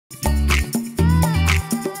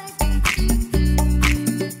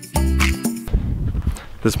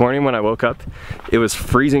This morning when I woke up, it was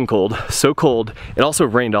freezing cold, so cold. It also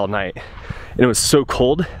rained all night. And it was so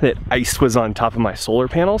cold that ice was on top of my solar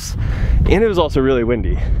panels. And it was also really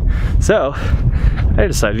windy. So I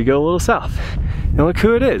decided to go a little south. And look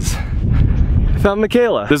who it is. I found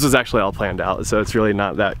Mikaela. This was actually all planned out, so it's really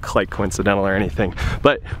not that like coincidental or anything.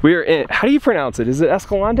 But we are in, how do you pronounce it? Is it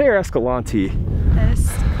Escalante or Escalante?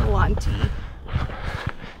 Escalante.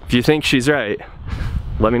 If you think she's right,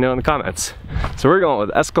 let me know in the comments. So we're going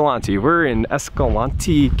with Escalante. We're in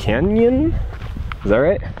Escalante Canyon. Is that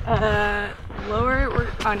right? Lower, we're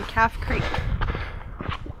on Calf Creek.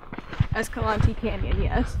 Escalante Canyon,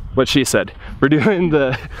 yes. What she said. We're doing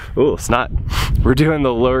the, oh, it's not. We're doing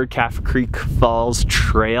the Lower Calf Creek Falls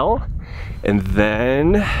Trail. And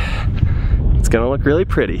then it's gonna look really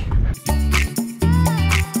pretty.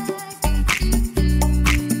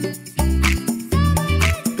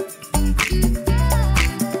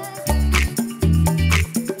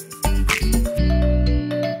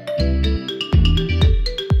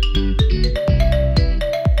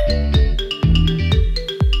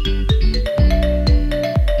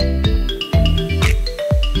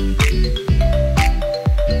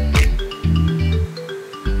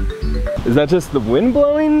 Is that just the wind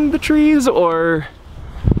blowing the trees, or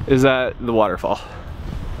is that the waterfall?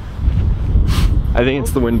 I think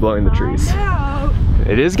it's the wind blowing the trees.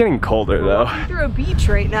 It is getting colder though. We're through a beach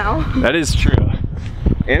right now. That is true.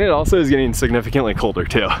 And it also is getting significantly colder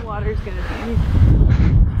too. The water's gonna be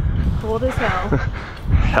cold as hell.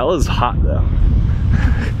 Hell is hot though.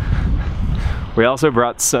 We also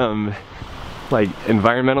brought some like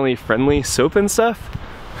environmentally friendly soap and stuff.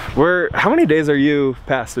 How many days are you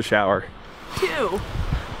past the shower? 2.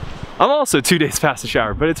 I'm also 2 days past the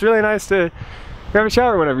shower, but it's really nice to grab a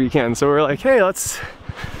shower whenever you can. So we're like, hey, let's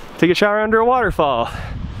take a shower under a waterfall.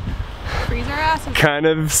 Freeze our asses. Kind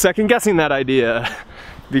of second guessing that idea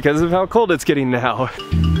because of how cold it's getting now.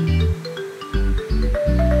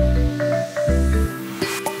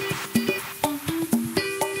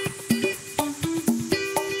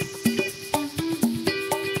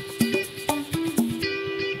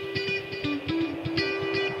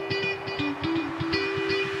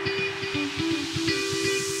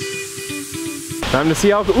 Time to see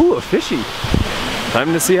how, ooh, a fishy.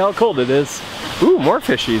 Time to see how cold it is. Ooh, more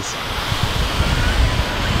fishies.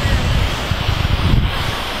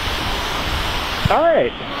 All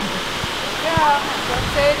right. Yeah, don't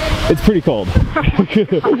say it anymore. It's pretty cold.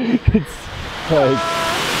 It's like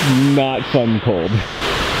not fun cold.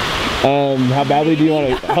 How badly do you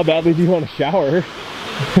want to shower?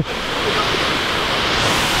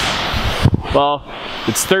 Well,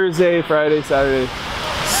 it's Thursday, Friday, Saturday.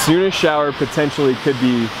 Soonest shower potentially could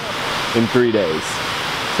be in 3 days.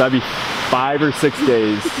 So that'd be 5 or 6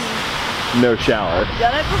 days no shower. I've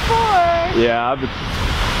done it before. Yeah, but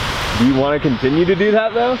do you want to continue to do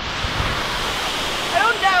that though? I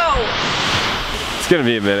don't know. It's gonna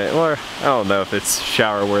be a minute, or I don't know if it's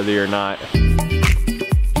shower worthy or not.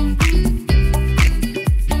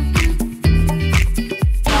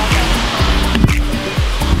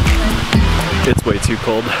 It's way too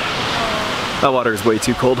cold. That water is way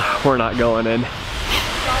too cold. We're not going in.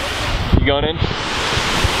 You going in?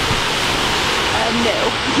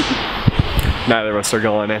 No. Neither of us are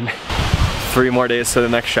going in. 3 more days to the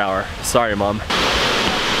next shower. Sorry, Mom.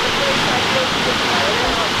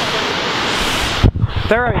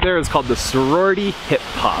 That right there is called the sorority hip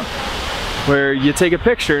hop, where you take a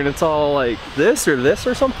picture and it's all like this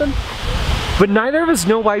or something. But neither of us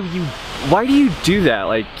know why do you do that?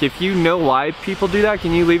 Like, if you know why people do that,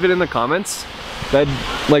 can you leave it in the comments? That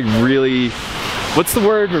like really, what's the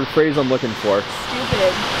word or phrase I'm looking for?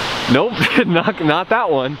 Stupid. Nope, not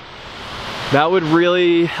that one. That would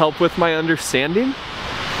really help with my understanding.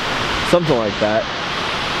 Something like that.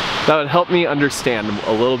 That would help me understand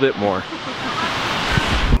a little bit more.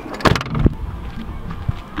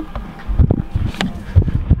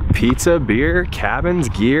 Pizza, beer, cabins,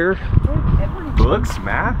 gear, books,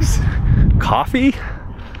 maps, coffee.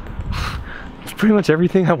 It's pretty much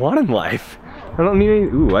everything I want in life. I don't need any,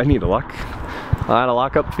 ooh, I need to lock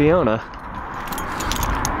up Fiona.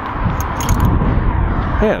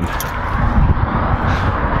 Man,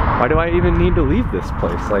 why do I even need to leave this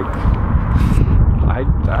place? Like,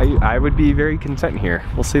 I would be very content here.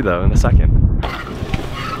 We'll see though in a second.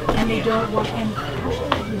 And they don't want any books.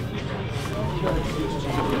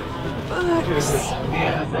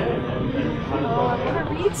 Oh, I'm gonna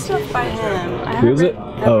read stuff by him. Who is it?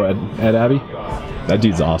 Oh, Ed Abbey? That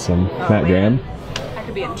dude's awesome. Oh, Matt Graham. I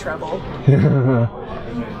could be in trouble.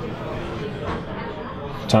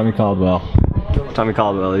 Tommy Caldwell. Tommy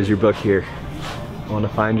Caldwell is your book here. I want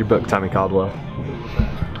to find your book, Tommy Caldwell.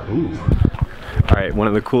 Ooh. All right, one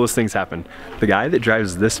of the coolest things happened. The guy that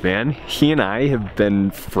drives this van, he and I have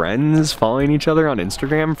been friends, following each other on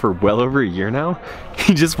Instagram for well over a year now.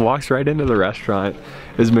 He just walks right into the restaurant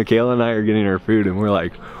as Mikaela and I are getting our food, and we're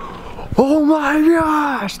like, oh my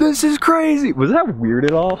gosh, this is crazy. Was that weird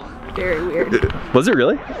at all? Very weird. Was it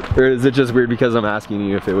really? Or is it just weird because I'm asking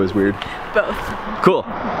you if it was weird? Both. Cool.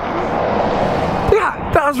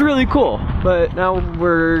 Yeah, that was really cool. But now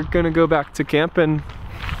we're gonna go back to camp and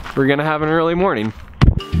we're gonna have an early morning.